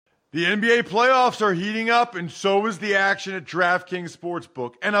The NBA playoffs are heating up, and so is the action at DraftKings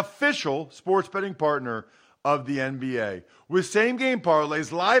Sportsbook, an official sports betting partner of the NBA. With same-game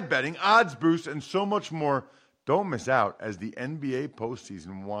parlays, live betting, odds boosts, and so much more, don't miss out as the NBA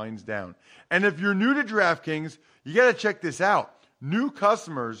postseason winds down. And if you're new to DraftKings, you got to check this out. New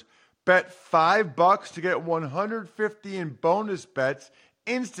customers bet $5 to get $150 in bonus bets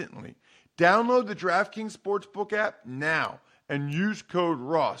instantly. Download the DraftKings Sportsbook app now and use code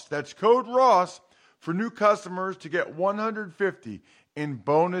ROSS. That's code ROSS for new customers to get $150 in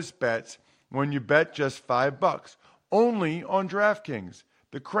bonus bets when you bet just $5. Only on DraftKings.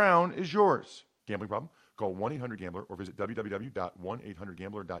 The crown is yours. Gambling problem? Call 1-800-GAMBLER or visit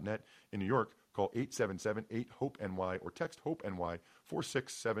www.1800gambler.net. In New York, call 877-8-HOPE-NY or text HOPE-NY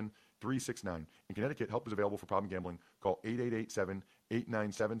 467-369. In Connecticut, help is available for problem gambling. Call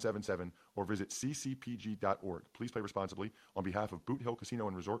 888-7-897-7777 or visit ccpg.org. Please play responsibly on behalf of Boot Hill Casino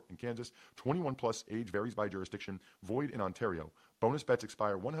and Resort in Kansas. 21 plus, age varies by jurisdiction. Void in Ontario. Bonus bets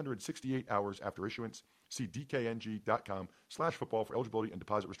expire 168 hours after issuance. See dkng.com/football for eligibility and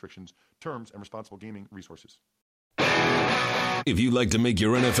deposit restrictions, terms, and responsible gaming resources. If you'd like to make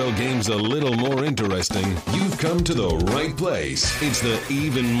your NFL games a little more interesting, you've come to the right place. It's the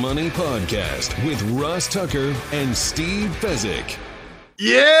Even Money Podcast with Ross Tucker and Steve Fezzik.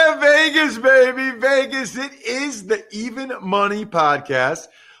 Yeah, Vegas, baby. Vegas. It is the Even Money Podcast.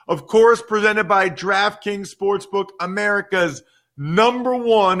 Of course, presented by DraftKings Sportsbook, America's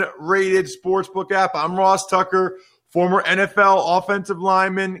 #1 rated sportsbook app. I'm Ross Tucker, former NFL offensive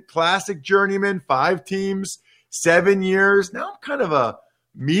lineman, classic journeyman, 5 teams, 7 years. Now I'm kind of a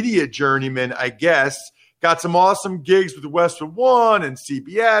media journeyman, I guess. Got some awesome gigs with Westwood One and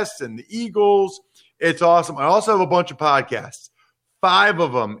CBS and the Eagles. It's awesome. I also have a bunch of podcasts, 5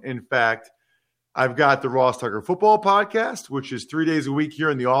 of them, in fact. I've got the Ross Tucker Football Podcast, which is 3 days a week here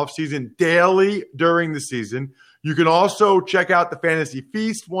in the offseason, daily during the season. You can also check out the Fantasy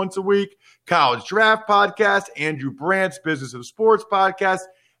Feast once a week, College Draft Podcast, Andrew Brandt's Business of Sports Podcast,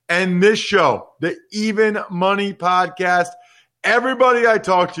 and this show, the Even Money Podcast. Everybody I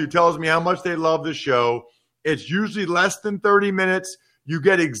talk to tells me how much they love the show. It's usually less than 30 minutes. You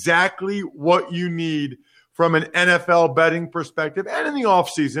get exactly what you need from an NFL betting perspective. And in the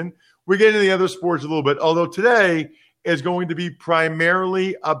offseason, we get into the other sports a little bit, although today is going to be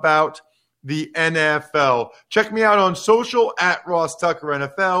primarily about the NFL. Check me out on social at Ross Tucker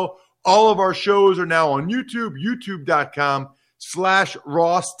NFL. All of our shows are now on YouTube,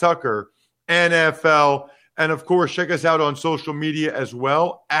 youtube.com/Ross Tucker NFL. And of course, check us out on social media as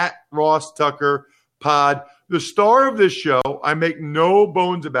well at Ross Tucker Pod. The star of this show, I make no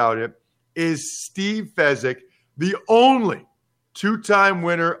bones about it, is Steve Fezzik, the only 2-time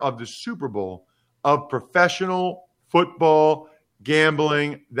winner of the Super Bowl of professional football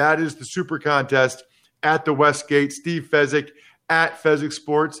gambling. That is the Super Contest at the Westgate. Steve Fezzik at Fezzik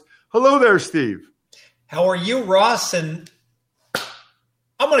Sports. Hello there, Steve. How are you, Ross? And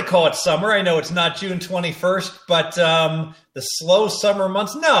I'm going to call it summer. I know it's not June 21st, but the slow summer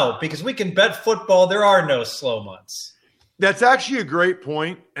months, no, because we can bet football. There are no slow months. That's actually a great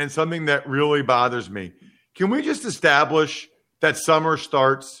point and something that really bothers me. Can we just establish that summer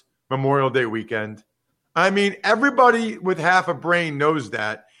starts Memorial Day weekend? I mean, everybody with half a brain knows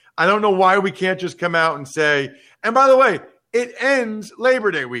that. I don't know why we can't just come out and say, and by the way, it ends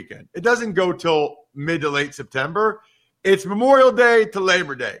Labor Day weekend. It doesn't go till mid to late September. It's Memorial Day to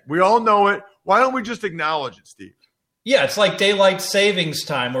Labor Day. We all know it. Why don't we just acknowledge it, Steve? Yeah, it's like daylight savings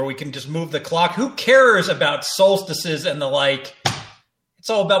time where we can just move the clock. Who cares about solstices and the like? It's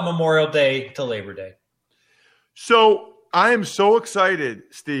all about Memorial Day to Labor Day. So I am so excited,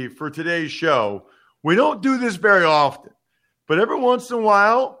 Steve, for today's show. We don't do this very often, but every once in a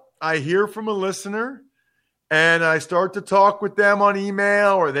while I hear from a listener and I start to talk with them on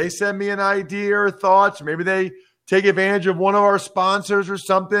email, or they send me an idea or thoughts. Maybe they take advantage of one of our sponsors or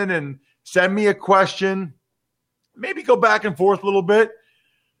something and send me a question. Maybe go back and forth a little bit.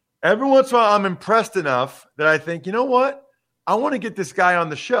 Every once in a while I'm impressed enough that I think, you know what? I want to get this guy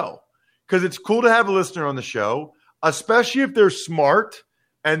on the show because it's cool to have a listener on the show, especially if they're smart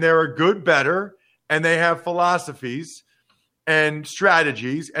and they're a good bettor and they have philosophies and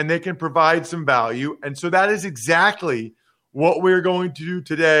strategies, and they can provide some value. And so that is exactly what we're going to do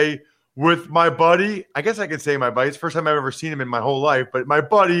today with my buddy. I guess I can say my buddy. It's the first time I've ever seen him in my whole life, but my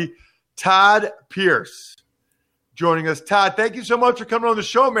buddy, Todd Pierce, joining us. Todd, thank you so much for coming on the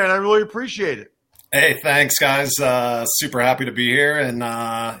show, man. I really appreciate it. Hey, thanks, guys. Super happy to be here. And,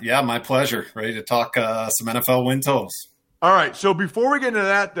 yeah, my pleasure. Ready to talk some NFL win totals. All right. So before we get into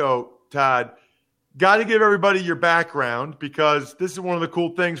that, though, Todd, got to give everybody your background because this is one of the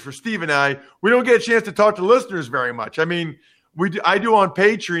cool things for Steve and I. We don't get a chance to talk to listeners very much. I mean, I do on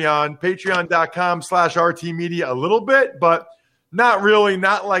Patreon, patreon.com/RTmedia a little bit, but not really,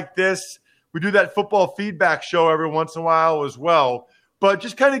 not like this. We do that football feedback show every once in a while as well. But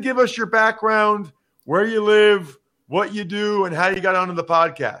just kind of give us your background, where you live, what you do, and how you got onto the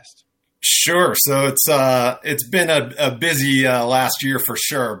podcast. Sure. So it's been a busy last year for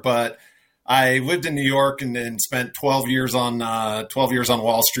sure, but I lived in New York and spent 12 years on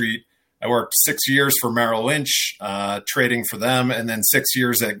Wall Street. I worked 6 years for Merrill Lynch, trading for them, and then 6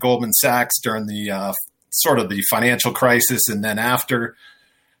 years at Goldman Sachs during the sort of the financial crisis, and then after.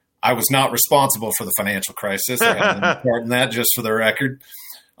 I was not responsible for the financial crisis. I had an part in that, just for the record.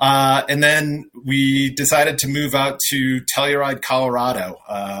 And then we decided to move out to Telluride, Colorado,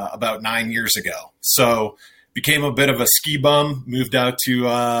 about 9 years ago. So became a bit of a ski bum. Moved out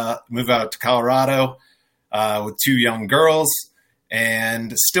to Colorado with two young girls,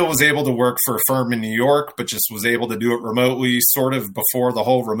 and still was able to work for a firm in New York, but just was able to do it remotely, sort of before the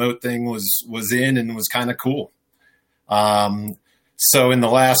whole remote thing was in, and was kind of cool. So in the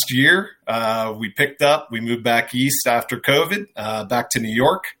last year, we moved back east after COVID, back to New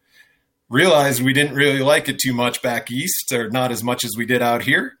York. Realized we didn't really like it too much back east, or not as much as we did out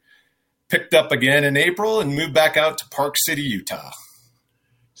here. Picked up again in April and moved back out to Park City, Utah.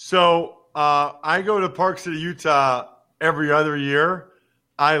 So I go to Park City, Utah every other year.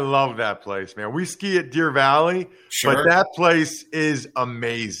 I love that place, man. We ski at Deer Valley, Sure. But that place is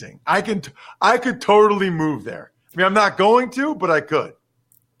amazing. I could totally move there. I mean, I'm not going to, but I could.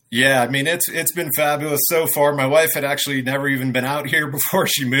 Yeah, I mean, it's been fabulous so far. My wife had actually never even been out here before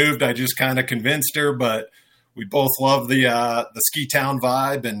she moved. I just kind of convinced her, but we both love the ski town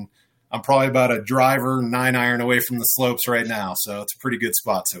vibe, and I'm probably about a driver 9-iron away from the slopes right now, so it's a pretty good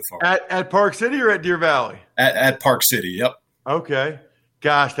spot so far. At Park City or at Deer Valley? At Park City, yep. Okay.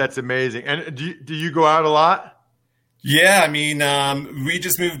 Gosh, that's amazing. And do you go out a lot? Yeah, I mean, we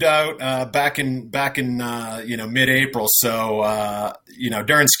just moved out back in mid-April. So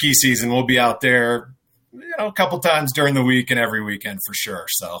during ski season, we'll be out there, a couple times during the week and every weekend for sure.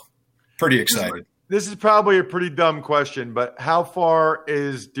 So pretty excited. This is probably a pretty dumb question, but how far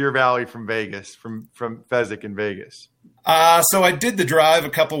is Deer Valley from Vegas, from Fezzik in Vegas? So I did the drive a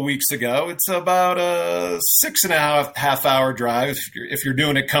couple weeks ago. It's about a 6.5 hour drive if you're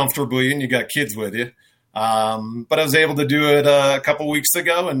doing it comfortably and you got kids with you. But I was able to do it a couple weeks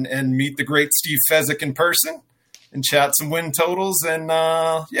ago and meet the great Steve Fezzik in person and chat some win totals. And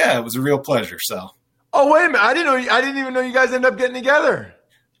it was a real pleasure. So, oh, wait a minute. I didn't even know you guys ended up getting together.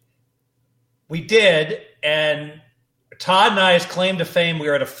 We did. And Todd and I's claim to fame, we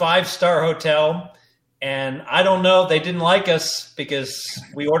were at a 5-star hotel, and I don't know, they didn't like us because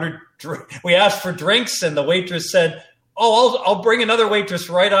we asked for drinks and the waitress said, "Oh, I'll bring another waitress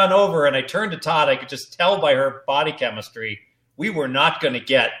right on over." And I turned to Todd. I could just tell by her body chemistry we were not going to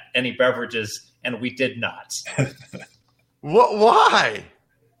get any beverages, and we did not. What? Why?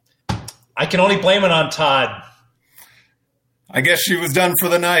 I can only blame it on Todd. I guess she was done for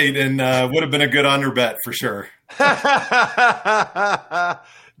the night and would have been a good under bet for sure.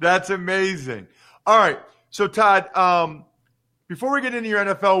 That's amazing. All right. So, Todd, before we get into your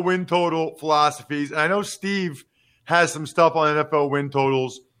NFL win total philosophies, and I know Steve has some stuff on NFL win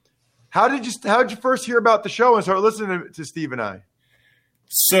totals. How did you first hear about the show and start listening to Steve and I?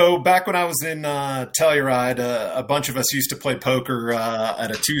 So back when I was in Telluride, a bunch of us used to play poker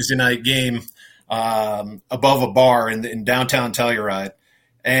at a Tuesday night game above a bar in downtown Telluride.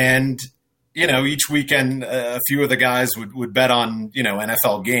 And, each weekend, a few of the guys would bet on,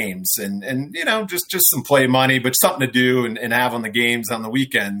 NFL games and just some play money, but something to do and have on the games on the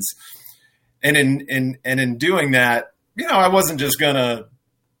weekends. And in doing that, I wasn't just going to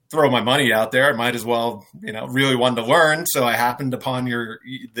throw my money out there. I might as well, really wanted to learn. So I happened upon the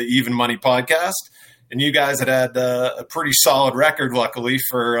Even Money podcast, and you guys had a pretty solid record, luckily,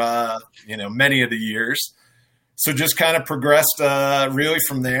 for, many of the years. So just kind of progressed really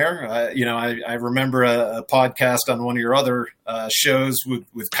from there. I remember a podcast on one of your other shows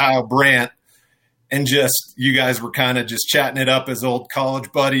with Kyle Brandt, and just you guys were kind of just chatting it up as old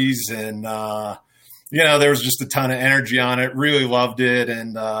college buddies. And, there was just a ton of energy on it. Really loved it.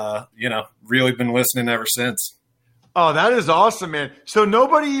 And, really been listening ever since. Oh, that is awesome, man. So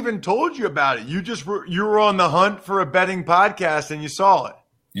nobody even told you about it. You were on the hunt for a betting podcast and you saw it.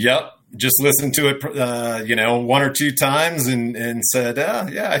 Yep. Just listened to it, one or two times and said,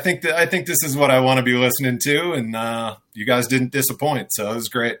 I think this is what I want to be listening to. And you guys didn't disappoint. So it was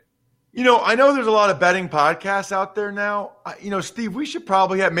great. I know there's a lot of betting podcasts out there now. Steve, we should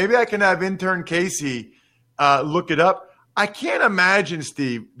probably maybe I can have intern Casey look it up. I can't imagine,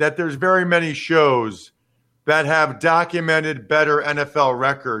 Steve, that there's very many shows that have documented better NFL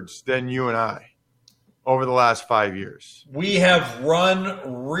records than you and I over the last 5 years. We have run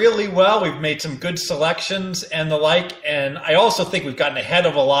really well. We've made some good selections and the like. And I also think we've gotten ahead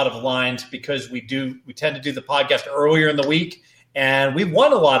of a lot of lines because we tend to do the podcast earlier in the week. And we've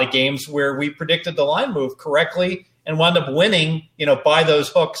won a lot of games where we predicted the line move correctly and wound up winning, by those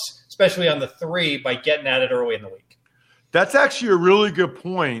hooks, especially on the 3 by getting at it early in the week. That's actually a really good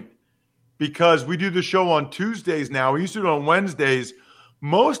point because we do the show on Tuesdays now. We used to do it on Wednesdays.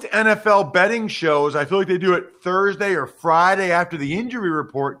 Most NFL betting shows, I feel like they do it Thursday or Friday after the injury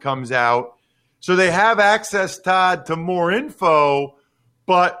report comes out. So they have access, Todd, to more info,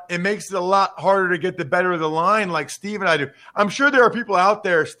 but it makes it a lot harder to get the better of the line like Steve and I do. I'm sure there are people out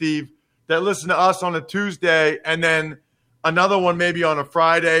there, Steve, that listen to us on a Tuesday and then another one maybe on a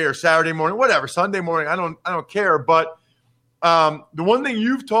Friday or Saturday morning, whatever, Sunday morning. I don't care. But the one thing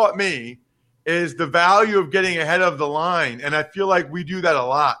you've taught me is the value of getting ahead of the line. And I feel like we do that a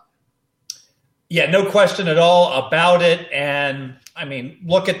lot. Yeah, no question at all about it. And I mean,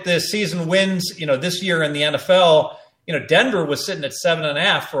 look at the season wins, this year in the NFL, Denver was sitting at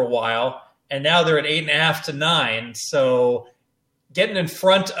 7.5 for a while, and now they're at 8.5 to 9. So getting in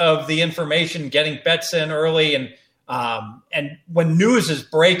front of the information, getting bets in early, and when news is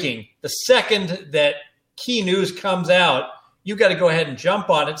breaking, the second that key news comes out, you got to go ahead and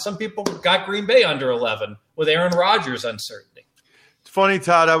jump on it. Some people got Green Bay under 11 with Aaron Rodgers uncertainty. It's funny,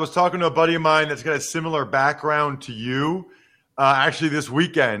 Todd. I was talking to a buddy of mine that's got a similar background to you, actually this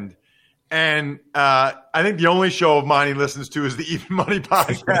weekend. And I think the only show of mine he listens to is the Even Money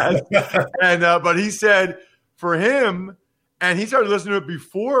podcast. But he said for him, and he started listening to it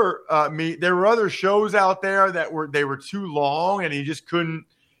before me, there were other shows out there that were too long, and he didn't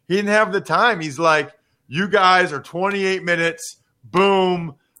have the time. He's like, you guys are 28 minutes.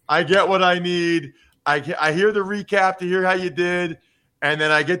 Boom. I get what I need. I hear the recap to hear how you did, and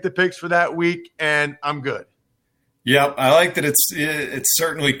then I get the picks for that week, and I'm good. Yep, I like that it's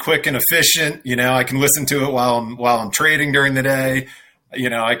certainly quick and efficient. I can listen to it while I'm trading during the day.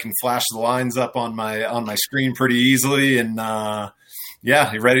 I can flash the lines up on my screen pretty easily, and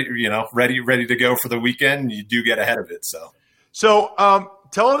you're ready to go for the weekend. You do get ahead of it. So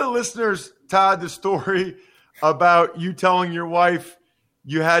tell the listeners, Todd, the story about you telling your wife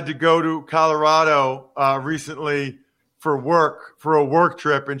you had to go to Colorado recently for a work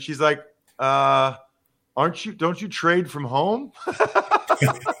trip, and she's like, don't you trade from home?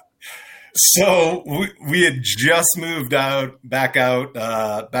 So we had just moved back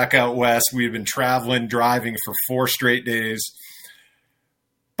out west. We had been driving for 4 straight days.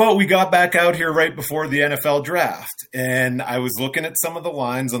 But we got back out here right before the NFL draft, and I was looking at some of the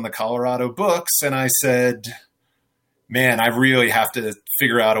lines on the Colorado books, and I said, man, I really have to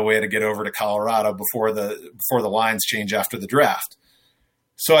figure out a way to get over to Colorado before the lines change after the draft.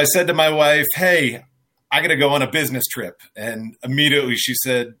 So I said to my wife, hey, I got to go on a business trip. And immediately she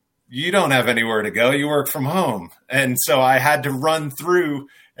said, you don't have anywhere to go. You work from home. And so I had to run through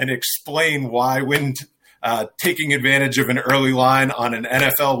and explain why taking advantage of an early line on an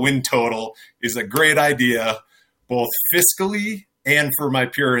NFL win total is a great idea, both fiscally and for my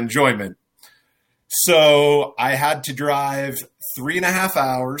pure enjoyment. So I had to drive 3.5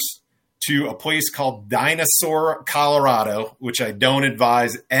 hours to a place called Dinosaur, Colorado, which I don't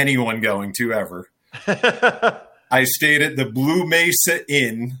advise anyone going to ever. I stayed at the Blue Mesa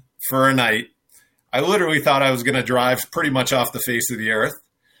Inn for a night. I literally thought I was going to drive pretty much off the face of the earth,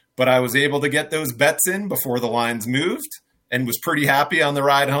 but I was able to get those bets in before the lines moved and was pretty happy on the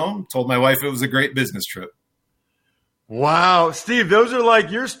ride home. Told my wife it was a great business trip. Wow. Steve, those are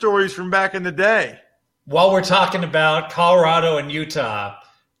like your stories from back in the day. While we're talking about Colorado and Utah,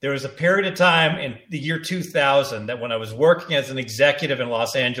 there was a period of time in the year 2000 that when I was working as an executive in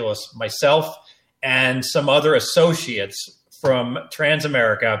Los Angeles, myself and some other associates from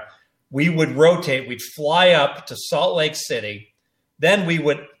Transamerica, we would rotate. We'd fly up to Salt Lake City. Then we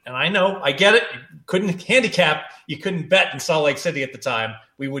would, and I get it, you couldn't bet in Salt Lake City at the time.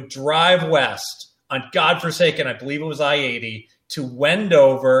 We would drive west on godforsaken, I believe it was I-80, to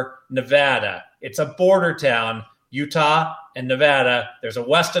Wendover, Nevada. It's a border town, Utah and Nevada. There's a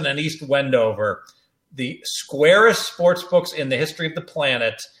west and an east Wendover. The squarest sports books in the history of the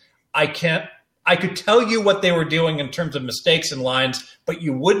planet. I could tell you what they were doing in terms of mistakes and lines, but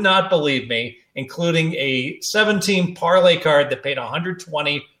you would not believe me, including a 17 parlay card that paid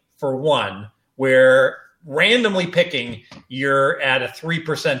 $120 for one, where randomly picking, you're at a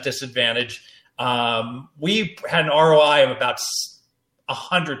 3% disadvantage. We had an ROI of about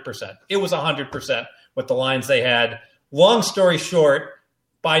 100%. It was 100% with the lines they had. Long story short,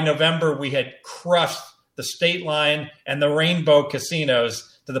 by November, we had crushed the state line and the rainbow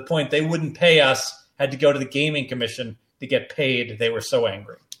casinos to the point they wouldn't pay us, had to go to the gaming commission to get paid. They were so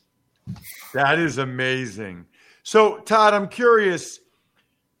angry. That is amazing. So, Todd, I'm curious,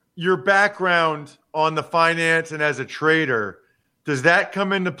 your background on the finance and as a trader, does that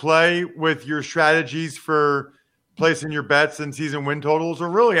come into play with your strategies for placing your bets and season win totals, or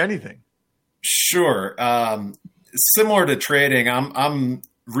really anything? Sure. Similar to trading, I'm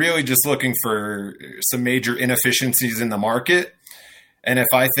really just looking for some major inefficiencies in the market. And if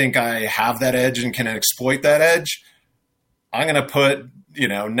I think I have that edge and can exploit that edge, I'm going to put,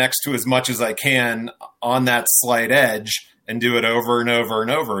 next to as much as I can on that slight edge and do it over and over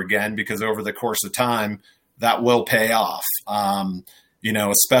and over again, because over the course of time, that will pay off.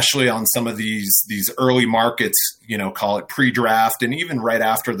 Especially on some of these early markets, call it pre-draft, and even right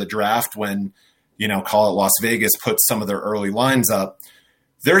after the draft when, call it Las Vegas puts some of their early lines up,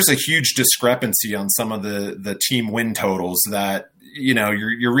 there's a huge discrepancy on some of the team win totals that,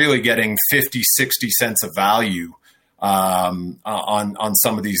 you're really getting 50, 60 cents of value on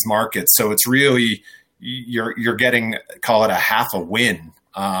some of these markets. So it's really, you're getting, call it a half a win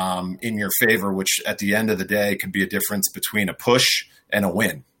in your favor, which at the end of the day could be a difference between a push and a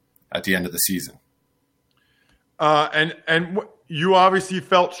win at the end of the season. And you obviously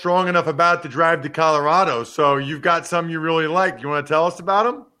felt strong enough about the drive to Colorado, so you've got some you really like. You want to tell us about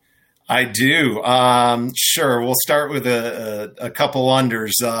them? I do. Sure. We'll start with a couple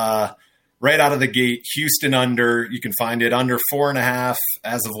unders. Right out of the gate, Houston under, you can find it under 4.5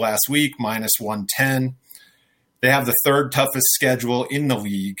 as of last week, -110. They have the third toughest schedule in the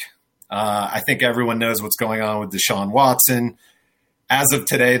league. I think everyone knows what's going on with Deshaun Watson. As of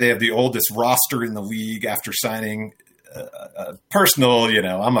today, they have the oldest roster in the league after signing a personal,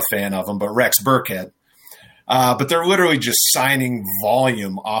 I'm a fan of him, but Rex Burkhead. But they're literally just signing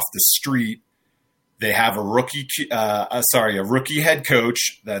volume off the street. They have a rookie head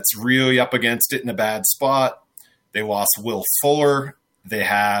coach that's really up against it in a bad spot. They lost Will Fuller. They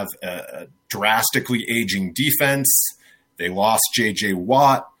have a drastically aging defense. They lost J.J.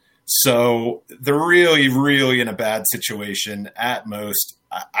 Watt. So they're really, really in a bad situation at most.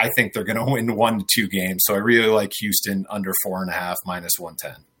 I think they're going to win 1 to 2 games. So I really like Houston under 4.5,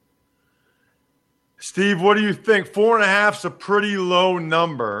 -110. Steve, what do you think? 4.5 is a pretty low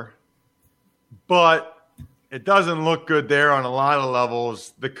number, but it doesn't look good there on a lot of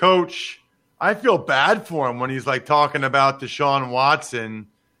levels. The coach, I feel bad for him when he's talking about Deshaun Watson.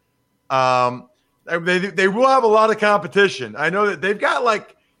 They will have a lot of competition. I know that they've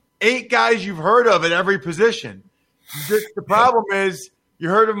got 8 guys you've heard of at every position. The problem is you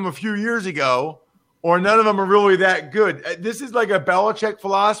heard of them a few years ago, or none of them are really that good. This is like a Belichick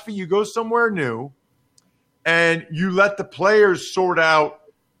philosophy. You go somewhere new, and you let the players sort out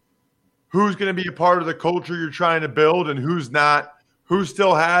who's going to be a part of the culture you're trying to build and who's not, who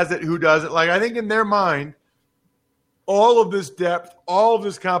still has it, who doesn't. I think in their mind, all of this depth, all of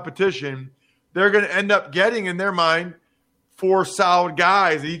this competition, they're going to end up getting in their mind 4 solid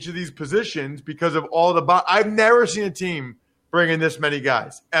guys at each of these positions because of all the I've never seen a team bring in this many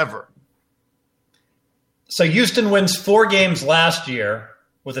guys, ever. So Houston wins 4 games last year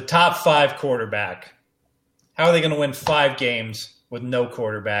with a top 5 quarterback. How are they going to win 5 games with no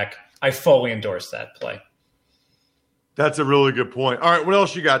quarterback? I fully endorse that play. That's a really good point. All right, what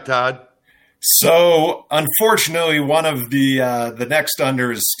else you got, Todd? So, unfortunately, one of the next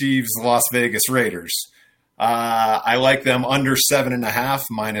under is Steve's Las Vegas Raiders. I like them under 7.5,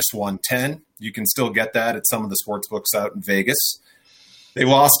 -110. You can still get that at some of the sports books out in Vegas. They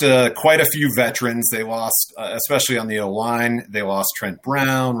lost quite a few veterans. They lost, especially on the O-line, they lost Trent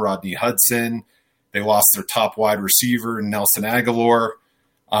Brown, Rodney Hudson. They lost their top wide receiver, Nelson Aguilar.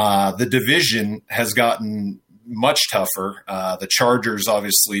 The division has gotten much tougher. The Chargers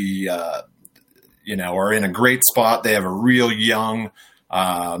obviously, are in a great spot. They have a real young,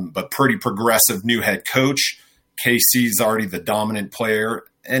 but pretty progressive new head coach. KC's already the dominant player.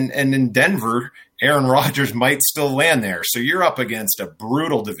 And in Denver, Aaron Rodgers might still land there. So you're up against a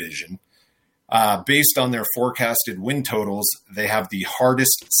brutal division. Based on their forecasted win totals, they have the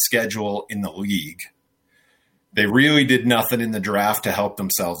hardest schedule in the league. They really did nothing in the draft to help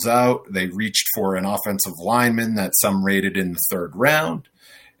themselves out. They reached for an offensive lineman that some rated in the 3rd round.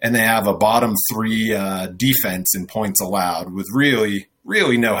 And they have a bottom 3 defense in points allowed with really,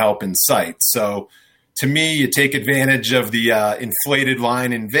 really no help in sight. So to me, you take advantage of the inflated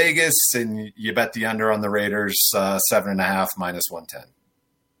line in Vegas, and you bet the under on the Raiders 7.5 minus 110.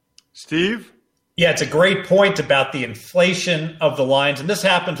 Steve? Yeah, it's a great point about the inflation of the lines, and this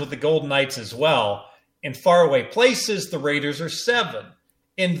happens with the Golden Knights as well. In faraway places, the Raiders are 7.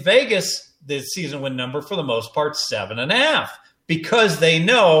 In Vegas, the season win number for the most part 7.5, because they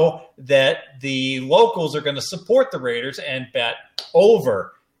know that the locals are going to support the Raiders and bet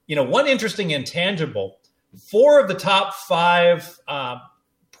over. You know, one interesting intangible, 4 of the top 5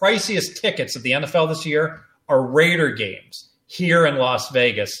 priciest tickets of the NFL this year are Raider games here in Las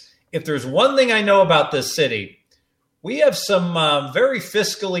Vegas. If there's one thing I know about this city, we have some very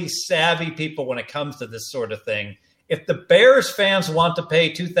fiscally savvy people when it comes to this sort of thing. If the Bears fans want to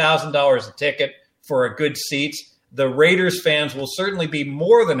pay $2,000 a ticket for a good seats, the Raiders fans will certainly be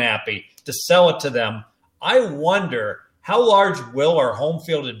more than happy to sell it to them. I wonder, how large will our home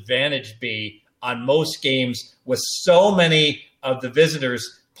field advantage be on most games with so many of the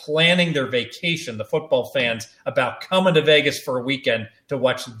visitors planning their vacation, the football fans, about coming to Vegas for a weekend to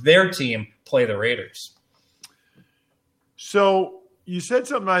watch their team play the Raiders? So you said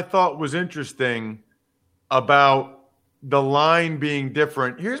something I thought was interesting about the line being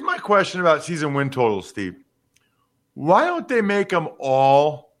different. Here's my question about season win totals, Steve. Why don't they make them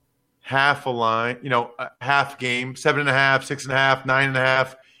all half a line, half game, 7.5, 6.5,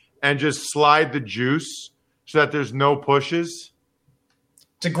 9.5, and just slide the juice so that there's no pushes?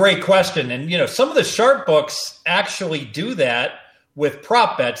 It's a great question. And, some of the sharp books actually do that with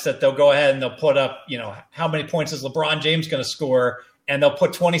prop bets, that they'll go ahead and they'll put up, how many points is LeBron James going to score? And they'll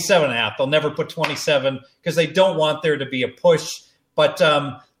put 27.5. They'll never put 27 because they don't want there to be a push. But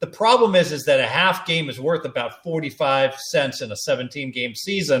the problem is that a half game is worth about 45 cents in a 17-game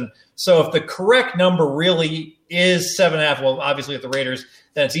season. So if the correct number really is 7.5, well, obviously with the Raiders,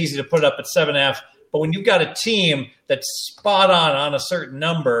 then it's easy to put it up at 7.5. But when you've got a team that's spot on a certain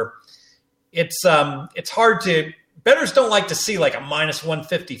number, it's hard to – bettors don't like to see like a minus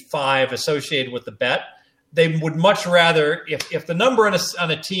 155 associated with the bet. They would much rather, if the number on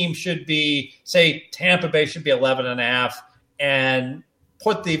a team should be, say, Tampa Bay should be 11.5, and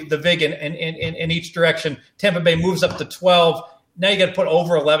put the vig in each direction. Tampa Bay moves up to 12. Now you got to put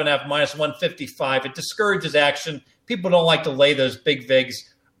over 11.5 minus 155. It discourages action. People don't like to lay those big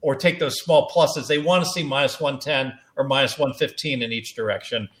vigs or take those small pluses. They want to see minus 110 or minus 115 in each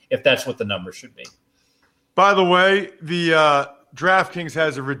direction, if that's what the number should be. By the way, the DraftKings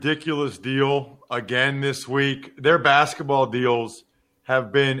has a ridiculous deal again this week. Their basketball deals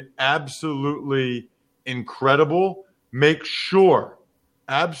have been absolutely incredible.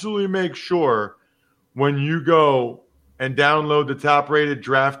 Absolutely make sure when you go and download the top-rated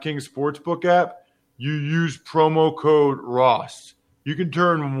DraftKings Sportsbook app, you use promo code Ross. You can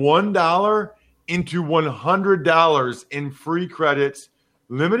turn $1 into $100 in free credits.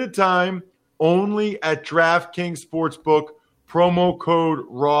 Limited time, only at DraftKings Sportsbook. Promo code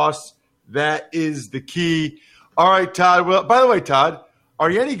Ross. That is the key. All right, Todd. Well, by the way, Todd, are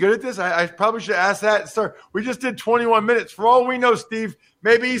you any good at this? I probably should ask that. Sir, we just did 21 minutes. For all we know, Steve,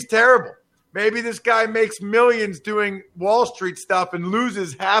 maybe he's terrible. Maybe this guy makes millions doing Wall Street stuff and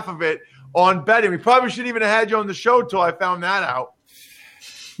loses half of it on betting. We probably shouldn't even have had you on the show until I found that out.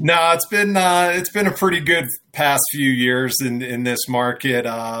 No, it's been a pretty good past few years in this market.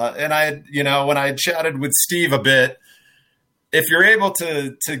 And I, when I chatted with Steve a bit, if you're able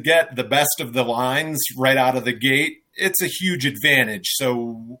to get the best of the lines right out of the gate, it's a huge advantage.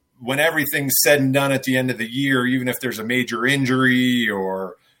 So when everything's said and done at the end of the year, even if there's a major injury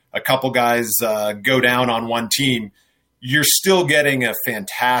or a couple guys go down on one team, you're still getting a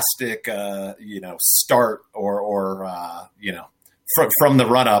fantastic, start or from the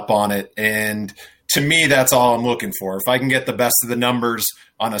run up on it. And to me, that's all I'm looking for. If I can get the best of the numbers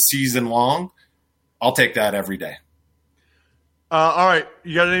on a season long, I'll take that every day. All right.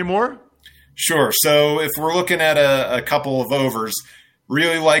 You got any more? Sure. So if we're looking at a couple of overs,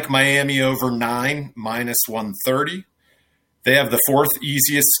 really like Miami over 9 minus 130. They have the 4th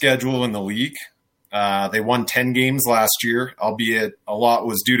easiest schedule in the league. They won 10 games last year, albeit a lot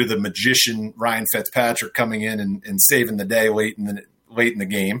was due to the magician Ryan Fitzpatrick coming in and saving the day late in the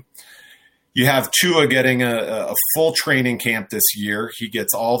game. You have Tua getting a full training camp this year. He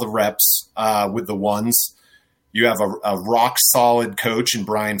gets all the reps with the ones. You have a rock-solid coach in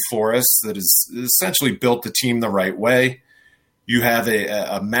Brian Flores that has essentially built the team the right way. You have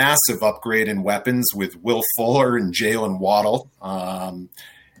a massive upgrade in weapons with Will Fuller and Jalen Waddle.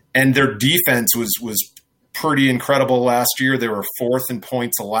 And their defense was pretty incredible last year. They were 4th in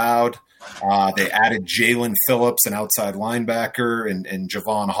points allowed. They added Jalen Phillips, an outside linebacker, and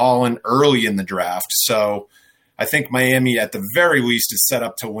Javon Holland early in the draft. So I think Miami, at the very least, is set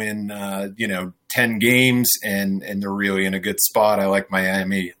up to win, 10 games, and they're really in a good spot. I like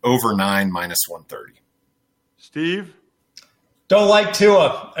Miami over 9 -130. Steve? Don't like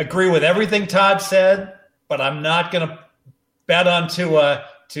Tua. Agree with everything Todd said, but I'm not going to bet on Tua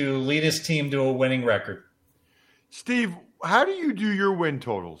to lead his team to a winning record. Steve, how do you do your win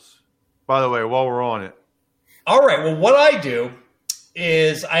totals, by the way, while we're on it? All right. Well, what I do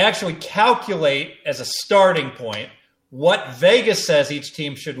is I actually calculate as a starting point what Vegas says each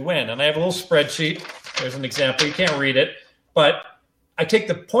team should win. And I have a little spreadsheet. There's an example. You can't read it. But I take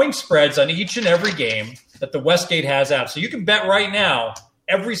the point spreads on each and every game that the Westgate has out. So you can bet right now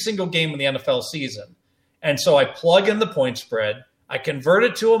every single game in the NFL season. And so I plug in the point spread. I convert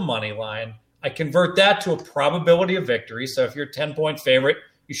it to a money line. I convert that to a probability of victory. So if you're a 10-point favorite,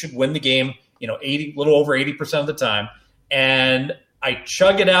 you should win the game, a little over 80% of the time. And I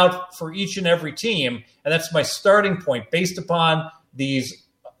chug it out for each and every team. And that's my starting point. Based upon these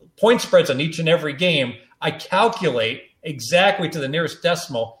point spreads on each and every game, I calculate exactly to the nearest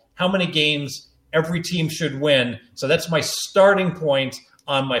decimal how many games every team should win. So that's my starting point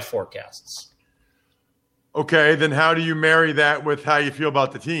on my forecasts. Okay, then how do you marry that with how you feel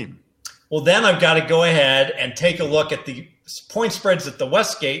about the team? Well, then I've got to go ahead and take a look at the point spreads at the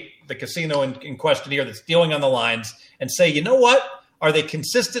Westgate, the casino in question here that's dealing on the lines, and say, you know what? Are they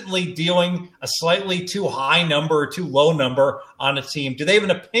consistently dealing a slightly too high number or too low number on a team? Do they have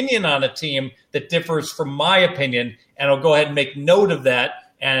an opinion on a team that differs from my opinion? And I'll go ahead and make note of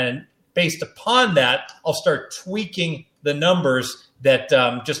that. And based upon that, I'll start tweaking the numbers that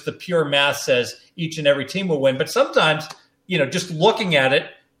just the pure math says each and every team will win. But sometimes, just looking at it,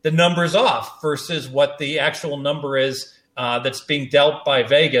 the number's off versus what the actual number is that's being dealt by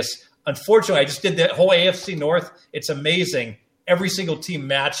Vegas. Unfortunately, I just did the whole AFC North. It's amazing. Every single team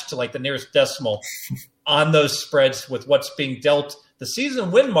matched to like the nearest decimal on those spreads with what's being dealt. The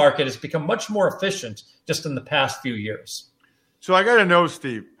season win market has become much more efficient just in the past few years. So I got to know,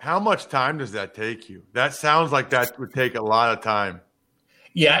 Steve, how much time does that take you? That sounds like that would take a lot of time.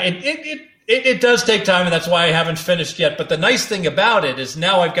 Yeah, it does take time, and that's why I haven't finished yet. But the nice thing about it is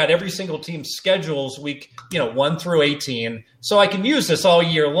now I've got every single team's schedules week, 1 through 18. So I can use this all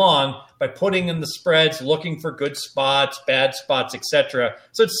year long by putting in the spreads, looking for good spots, bad spots, etc.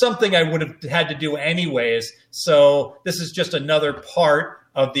 So it's something I would have had to do anyways. So this is just another part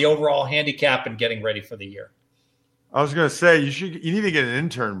of the overall handicap and getting ready for the year. I was going to say, you need to get an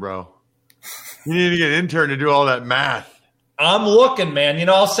intern, bro. You need to get an intern to do all that math. I'm looking, man.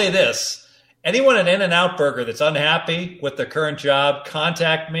 I'll say this. Anyone at In-N-Out Burger that's unhappy with their current job,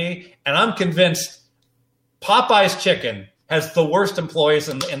 contact me. And I'm convinced Popeye's Chicken has the worst employees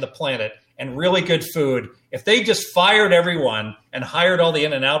in the planet and really good food. If they just fired everyone and hired all the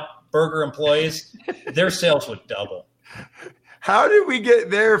In-N-Out Burger employees, their sales would double. How did we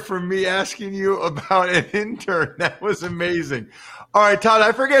get there from me asking you about an intern? That was amazing. All right, Todd,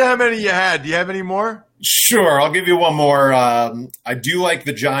 I forget how many you had. Do you have any more? Sure, I'll give you one more. I do like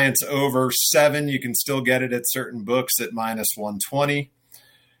the Giants over 7. You can still get it at certain books at -120.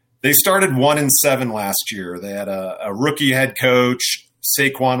 They started 1-7 last year. They had a rookie head coach.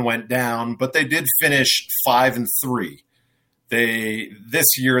 Saquon went down, but they did finish 5-3. This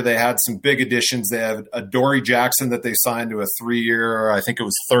year they had some big additions. They have Adoree Jackson that they signed to a 3-year, I think it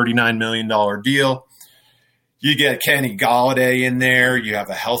was $39 million deal. You get Kenny Golladay in there. You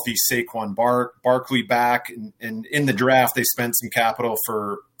have a healthy Saquon Barkley back. And in the draft, they spent some capital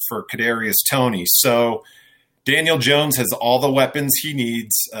for Kadarius Toney. So Daniel Jones has all the weapons he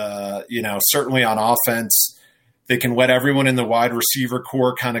needs, certainly on offense. They can let everyone in the wide receiver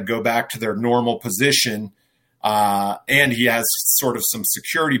core kind of go back to their normal position. And he has sort of some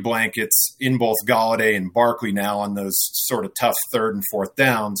security blankets in both Golladay and Barkley now on those sort of tough 3rd and 4th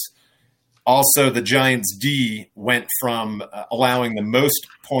downs. Also, the Giants' D went from allowing the most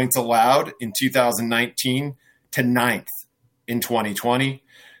points allowed in 2019 to 9th in 2020.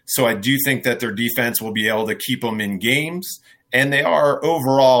 So I do think that their defense will be able to keep them in games, and they are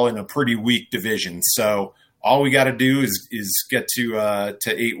overall in a pretty weak division. So all we got to do is get to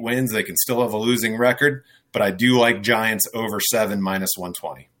 8 wins. They can still have a losing record, but I do like Giants over 7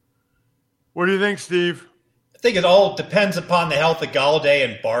 -120. What do you think, Steve? I think it all depends upon the health of Golladay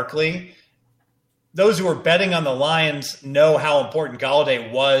and Barkley. Those who are betting on the Lions know how important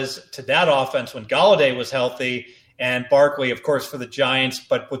Golladay was to that offense when Golladay was healthy, and Barkley, of course, for the Giants.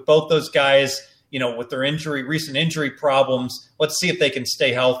 But with both those guys, with their recent injury problems. Let's see if they can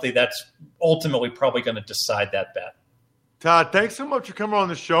stay healthy. That's ultimately probably going to decide that bet. Todd, thanks so much for coming on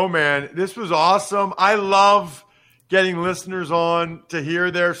the show, man. This was awesome. I love getting listeners on to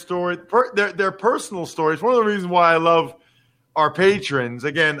hear their story, their personal stories. One of the reasons why I love our patrons,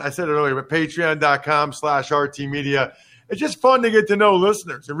 again, I said it earlier, but patreon.com/RTmedia. It's just fun to get to know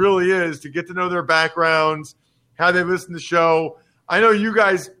listeners. It really is, to get to know their backgrounds, how they listen to the show. I know you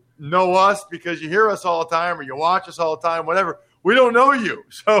guys know us because you hear us all the time or you watch us all the time, whatever. We don't know you.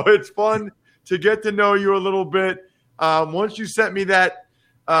 So it's fun to get to know you a little bit. Once you sent me that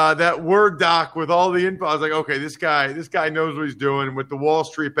Word doc with all the info, I was like, okay, this guy knows what he's doing with the Wall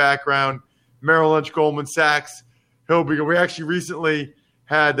Street background, Merrill Lynch, Goldman Sachs. We actually recently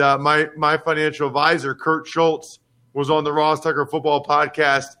had my financial advisor, Kurt Schultz, was on the Ross Tucker Football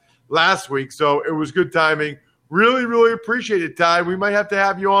Podcast last week. So it was good timing. Really, really appreciate it, Ty. We might have to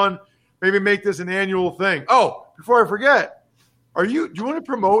have you on, maybe make this an annual thing. Oh, before I forget, do you want to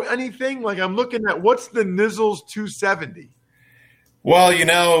promote anything? Like, I'm looking at, what's the Nizzles 270?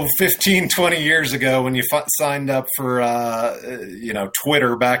 Well, 15, 20 years ago when you signed up for,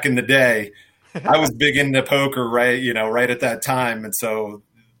 Twitter back in the day, I was big into poker, right at that time. And so,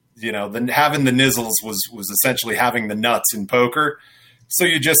 having the Nizzles was essentially having the nuts in poker. So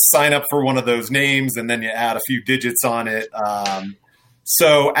you just sign up for one of those names and then you add a few digits on it.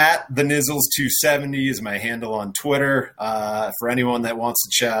 So at the Nizzles 270 is my handle on Twitter. For anyone that wants to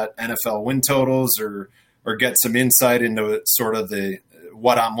chat NFL win totals or get some insight into sort of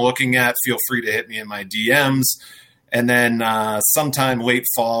what I'm looking at, feel free to hit me in my DMs. And then sometime late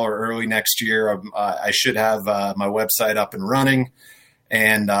fall or early next year, I should have my website up and running.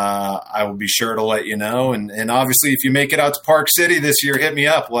 And I will be sure to let you know. And obviously, if you make it out to Park City this year, hit me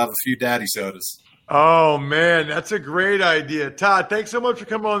up. We'll have a few daddy sodas. Oh, man, that's a great idea. Todd, thanks so much for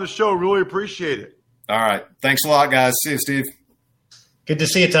coming on the show. Really appreciate it. All right. Thanks a lot, guys. See you, Steve. Good to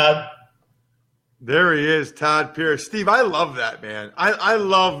see you, Todd. There he is, Todd Pierce. Steve, I love that, man. I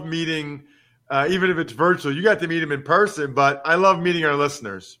love meeting, even if it's virtual. You got to meet him in person, but I love meeting our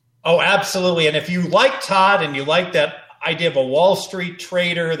listeners. Oh, absolutely. And if you like Todd and you like that idea of a Wall Street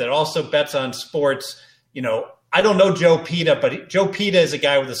trader that also bets on sports, I don't know Joe Pita, but Joe Pita is a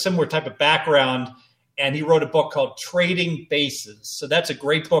guy with a similar type of background, and he wrote a book called Trading Bases. So that's a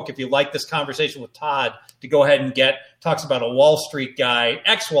great book if you like this conversation with Todd to go ahead and get. Talks about a Wall Street guy,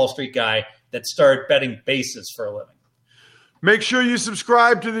 ex-Wall Street guy, that started betting bases for a living. Make sure you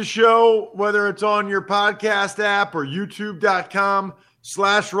subscribe to the show, whether it's on your podcast app or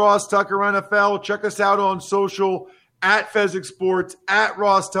youtube.com/Ross Tucker NFL. Check us out on social at Fezzik Sports, at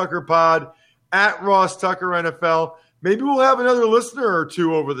Ross Tucker Pod, at Ross Tucker NFL. Maybe we'll have another listener or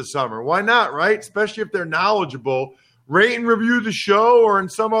two over the summer. Why not, right? Especially if they're knowledgeable. Rate and review the show, or in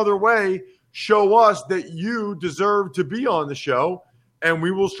some other way, show us that you deserve to be on the show, and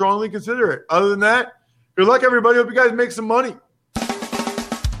we will strongly consider it. Other than that, good luck, everybody. Hope you guys make some money.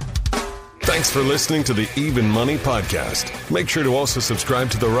 Thanks for listening to the Even Money Podcast. Make sure to also subscribe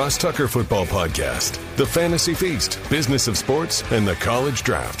to the Ross Tucker Football Podcast, the Fantasy Feast, Business of Sports, and the College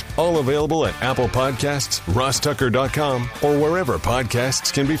Draft. All available at Apple Podcasts, rosstucker.com, or wherever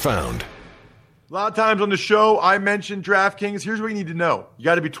podcasts can be found. A lot of times on the show, I mentioned DraftKings. Here's what you need to know. You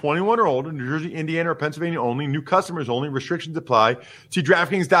got to be 21 or older, New Jersey, Indiana, or Pennsylvania only. New customers only. Restrictions apply. See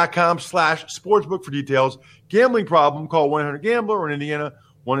DraftKings.com/sportsbook for details. Gambling problem, call 1-800-GAMBLER, or in Indiana,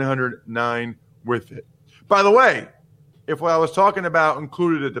 1-800-9-WITH-IT. By the way, if what I was talking about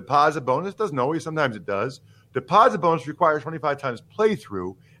included a deposit bonus, doesn't always, sometimes it does. Deposit bonus requires 25 times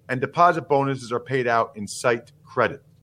playthrough, and deposit bonuses are paid out in site credit.